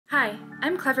Hi,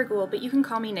 I'm Clever Ghoul, but you can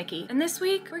call me Nikki. And this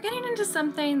week, we're getting into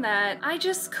something that I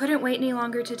just couldn't wait any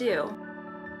longer to do.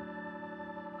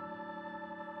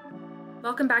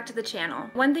 Welcome back to the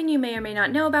channel. One thing you may or may not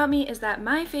know about me is that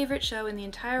my favorite show in the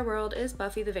entire world is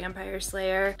Buffy the Vampire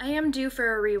Slayer. I am due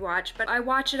for a rewatch, but I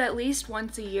watch it at least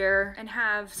once a year and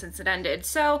have since it ended,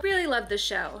 so really love the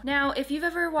show. Now, if you've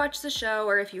ever watched the show,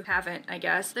 or if you haven't, I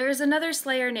guess, there's another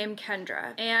Slayer named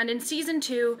Kendra, and in season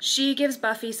 2, she gives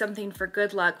Buffy something for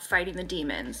good luck fighting the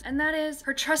demons, and that is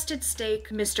her trusted stake,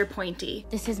 Mr. Pointy.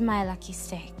 This is my lucky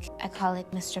stake. I call it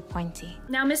Mr. Pointy.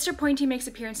 Now, Mr. Pointy makes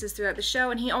appearances throughout the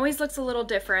show, and he always looks a little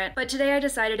different, but today I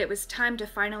decided it was time to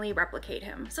finally replicate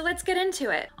him. So let's get into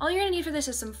it. All you're gonna need for this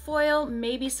is some foil,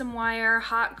 maybe some wire,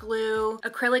 hot glue,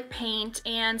 acrylic paint,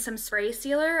 and some spray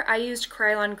sealer. I used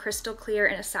Krylon Crystal Clear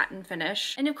in a satin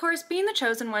finish. And of course, being the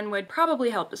chosen one would probably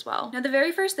help as well. Now, the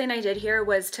very first thing I did here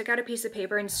was took out a piece of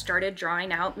paper and started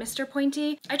drawing out Mr.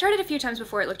 Pointy. I tried it a few times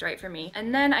before it looked right for me.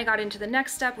 And then I got into the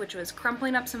next step, which was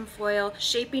crumpling up some foil,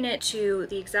 shaping it to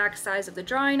the exact size of the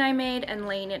drawing I made, and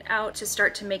laying it out to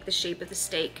start to make the shape of the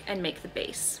stake and make the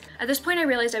base. At this point, I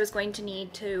realized I was going to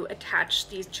need to attach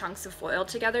these chunks of foil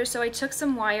together, so I took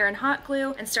some wire and hot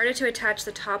glue and started to attach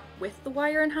the top with the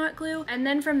wire and hot glue, and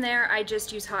then from there I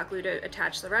just used hot glue to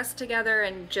attach the rest together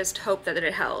and just hope that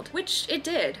it held, which it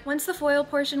did. Once the foil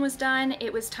portion was done,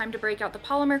 it was time to break out the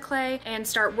polymer clay and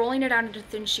start rolling it out into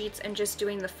thin sheets and just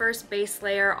doing the first base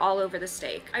layer all over the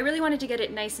stake. I really wanted to get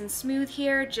it nice and smooth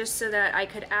here just so that I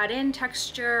could add in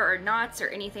texture or knots or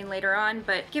anything later on,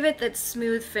 but give it that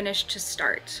smooth finish to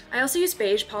start. I also used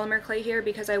beige polymer clay here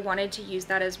because I wanted to use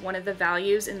that as one of the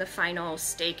values in the final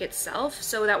stake itself,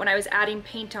 so that when I was adding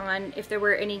paint on, if there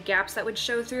were any gaps that would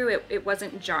show through, it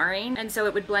wasn't jarring, and so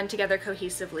it would blend together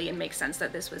cohesively and make sense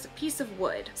that this was a piece of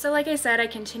wood. So like I said, I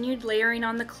continued layering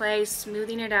on the clay,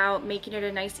 smoothing it out, making it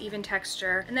a nice even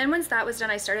texture, and then once that was done,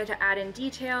 I started to add in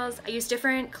details. I used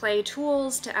different clay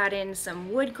tools to add in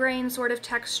some wood grain sort of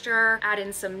texture, add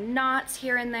in some knots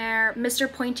here and there.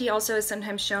 Mr. Pointy also is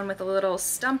sometimes shown with a little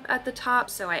stump at the top,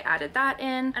 so I added that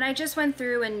in, and I just went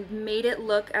through and made it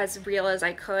look as real as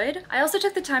I could. I also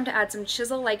took the time to add some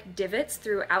chisel-like divots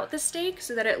throughout the stake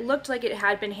so that it looked like it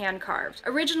had been hand-carved.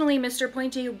 Originally, Mr.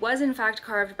 Pointy was in fact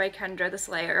carved by Kendra the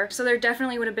Slayer, so there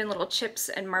definitely would have been little chips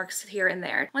and marks here and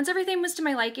there. Once everything was to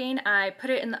my liking, I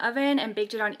put it in the oven and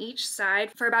baked it on each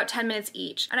side for about 10 minutes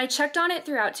each, and I checked on it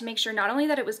throughout to make sure not only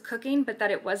that it was cooking, but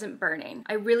that it wasn't burning.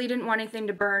 I really didn't want anything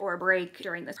to burn or break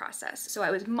during this process, so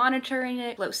I was monitoring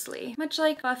it closely, much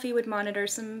like Buffy would monitor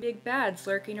some big bads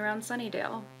lurking around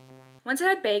Sunnydale. Once it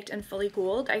had baked and fully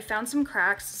cooled, I found some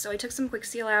cracks, so I took some quick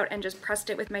seal out and just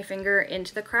pressed it with my finger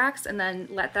into the cracks and then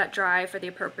let that dry for the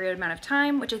appropriate amount of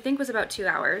time, which I think was about 2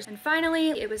 hours. And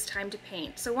finally, it was time to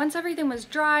paint. So once everything was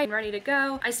dry and ready to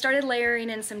go, I started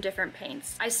layering in some different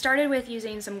paints. I started with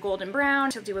using some golden brown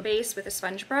to do a base with a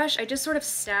sponge brush. I just sort of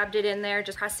stabbed it in there,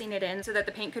 just pressing it in so that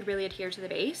the paint could really adhere to the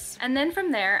base. And then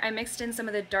from there, I mixed in some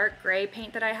of the dark gray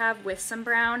paint that I have with some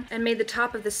brown and made the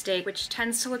top of the stake, which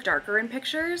tends to look darker in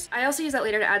pictures. I also use that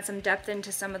later to add some depth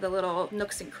into some of the little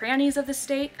nooks and crannies of the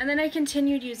stake. And then I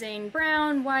continued using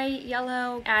brown, white,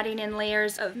 yellow, adding in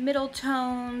layers of middle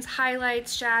tones,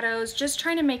 highlights, shadows, just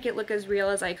trying to make it look as real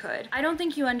as I could. I don't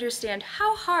think you understand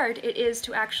how hard it is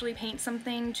to actually paint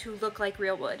something to look like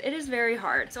real wood. It is very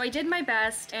hard. So I did my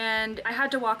best, and I had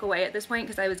to walk away at this point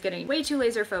because I was getting way too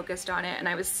laser focused on it and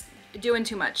I was doing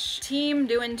too much. Team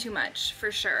doing too much,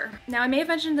 for sure. Now, I may have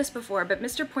mentioned this before, but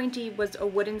Mr. Pointy was a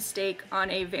wooden stake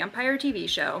on a vampire TV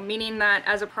show, meaning that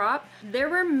as a prop, there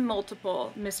were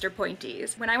multiple Mr.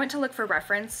 Pointys. When I went to look for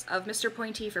reference of Mr.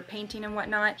 Pointy for painting and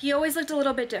whatnot, he always looked a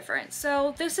little bit different.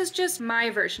 So this is just my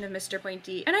version of Mr.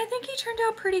 Pointy, and I think he turned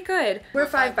out pretty good. We're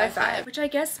 5 by 5, which I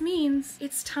guess means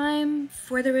it's time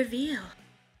for the reveal.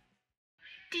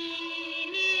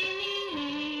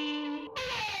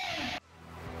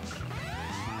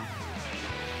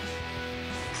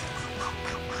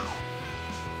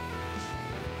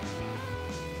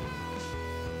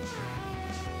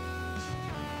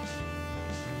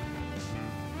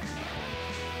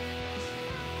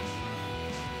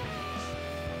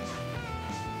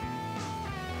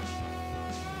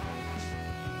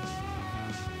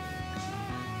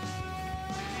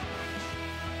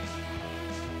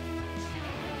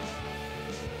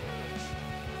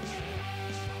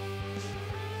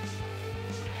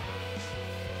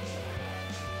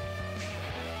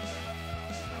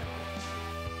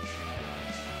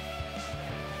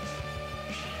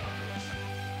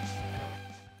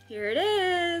 Here it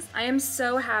is. I am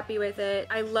so happy with it.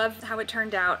 I love how it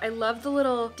turned out. I love the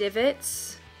little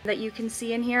divots that you can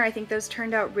see in here. I think those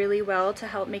turned out really well to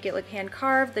help make it look hand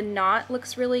carved. The knot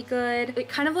looks really good. It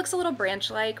kind of looks a little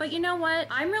branch-like, but you know what?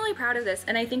 I'm really proud of this,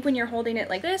 and I think when you're holding it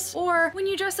like this, or when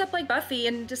you dress up like Buffy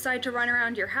and decide to run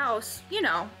around your house, you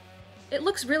know, it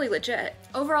looks really legit.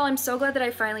 Overall, I'm so glad that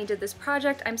I finally did this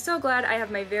project. I'm so glad I have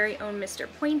my very own Mr.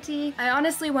 Pointy. I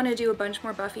honestly want to do a bunch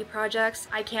more Buffy projects.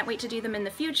 I can't wait to do them in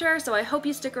the future, so I hope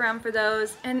you stick around for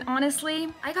those. And honestly,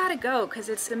 I gotta go because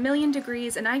it's 1,000,000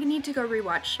 degrees and I need to go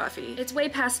rewatch Buffy. It's way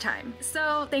past time.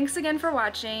 So thanks again for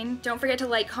watching. Don't forget to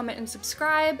like, comment, and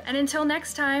subscribe. And until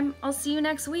next time, I'll see you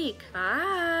next week.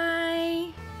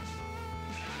 Bye!